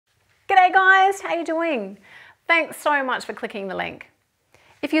guys, how you doing? Thanks so much for clicking the link.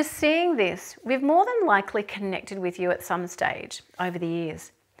 If you're seeing this, we've more than likely connected with you at some stage over the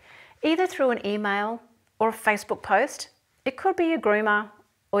years, either through an email or a Facebook post. It could be your groomer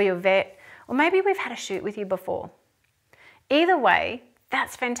or your vet, or maybe we've had a shoot with you before. Either way,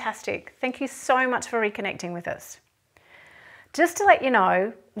 that's fantastic. Thank you so much for reconnecting with us. Just to let you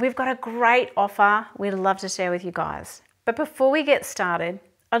know, we've got a great offer we'd love to share with you guys. But before we get started,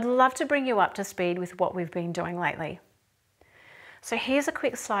 I'd love to bring you up to speed with what we've been doing lately. So here's a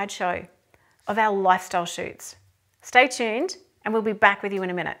quick slideshow of our lifestyle shoots. Stay tuned and we'll be back with you in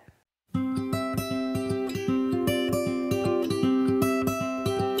a minute.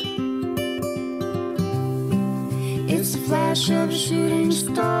 It's the flash of a shooting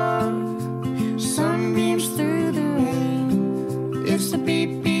star, sunbeams through the rain. It's the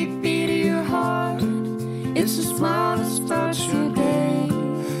beat, beat, beat of your heart. It's the smile that starts your day,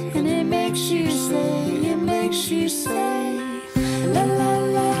 and it makes you say, la la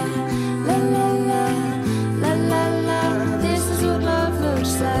la, la la la, la la la. This is what love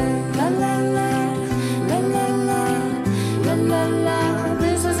looks like. La la la, la la la, la la la.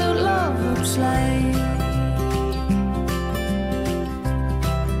 This is what love looks like.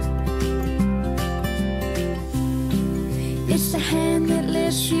 It's the hand that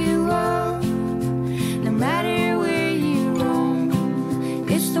lifts you up, no matter where you roam.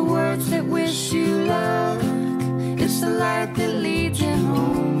 It's the words that wish you luck. It's the light that leads you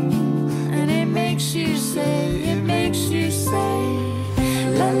home. And it makes you say,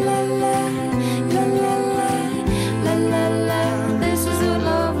 la la la, la la la, la la la. This is what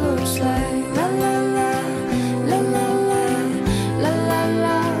love looks like. La la la, la la la, la la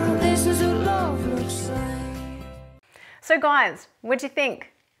la. This is what love looks like. So guys, what'd you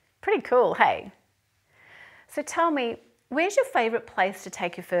think? Pretty cool, hey? So tell me, where's your favourite place to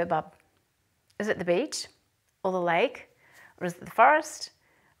take your fur bub? Is it the beach, or the lake, or is it the forest,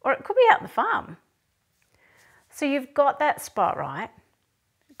 or it could be out on the farm? So you've got that spot, right?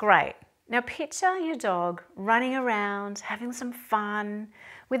 Great. Now picture your dog running around, having some fun,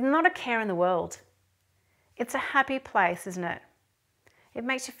 with not a care in the world. It's a happy place, isn't it? It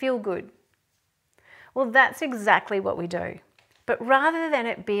makes you feel good. Well, that's exactly what we do. But rather than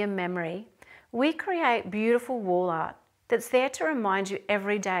it be a memory, we create beautiful wall art that's there to remind you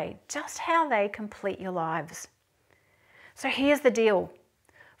every day just how they complete your lives. So here's the deal.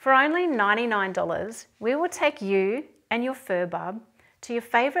 For only $99, we will take you and your fur bub to your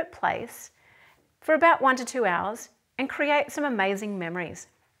favourite place for about 1 to 2 hours and create some amazing memories.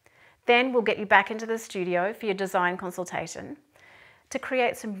 Then we'll get you back into the studio for your design consultation to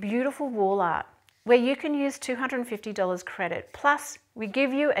create some beautiful wall art where you can use $250 credit. Plus, we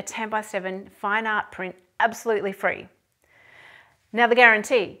give you a 10x7 fine art print absolutely free. Now the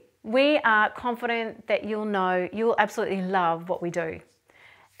guarantee, we are confident that you'll absolutely love what we do.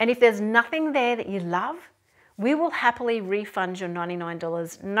 And if there's nothing there that you love, we will happily refund your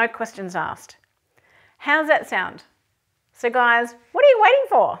 $99, no questions asked. How's that sound? So guys, what are you waiting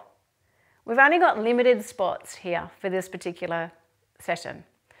for? We've only got limited spots here for this particular session.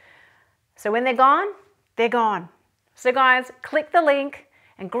 So when they're gone, they're gone. So guys, click the link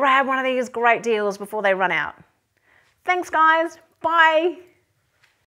and grab one of these great deals before they run out. Thanks guys, bye.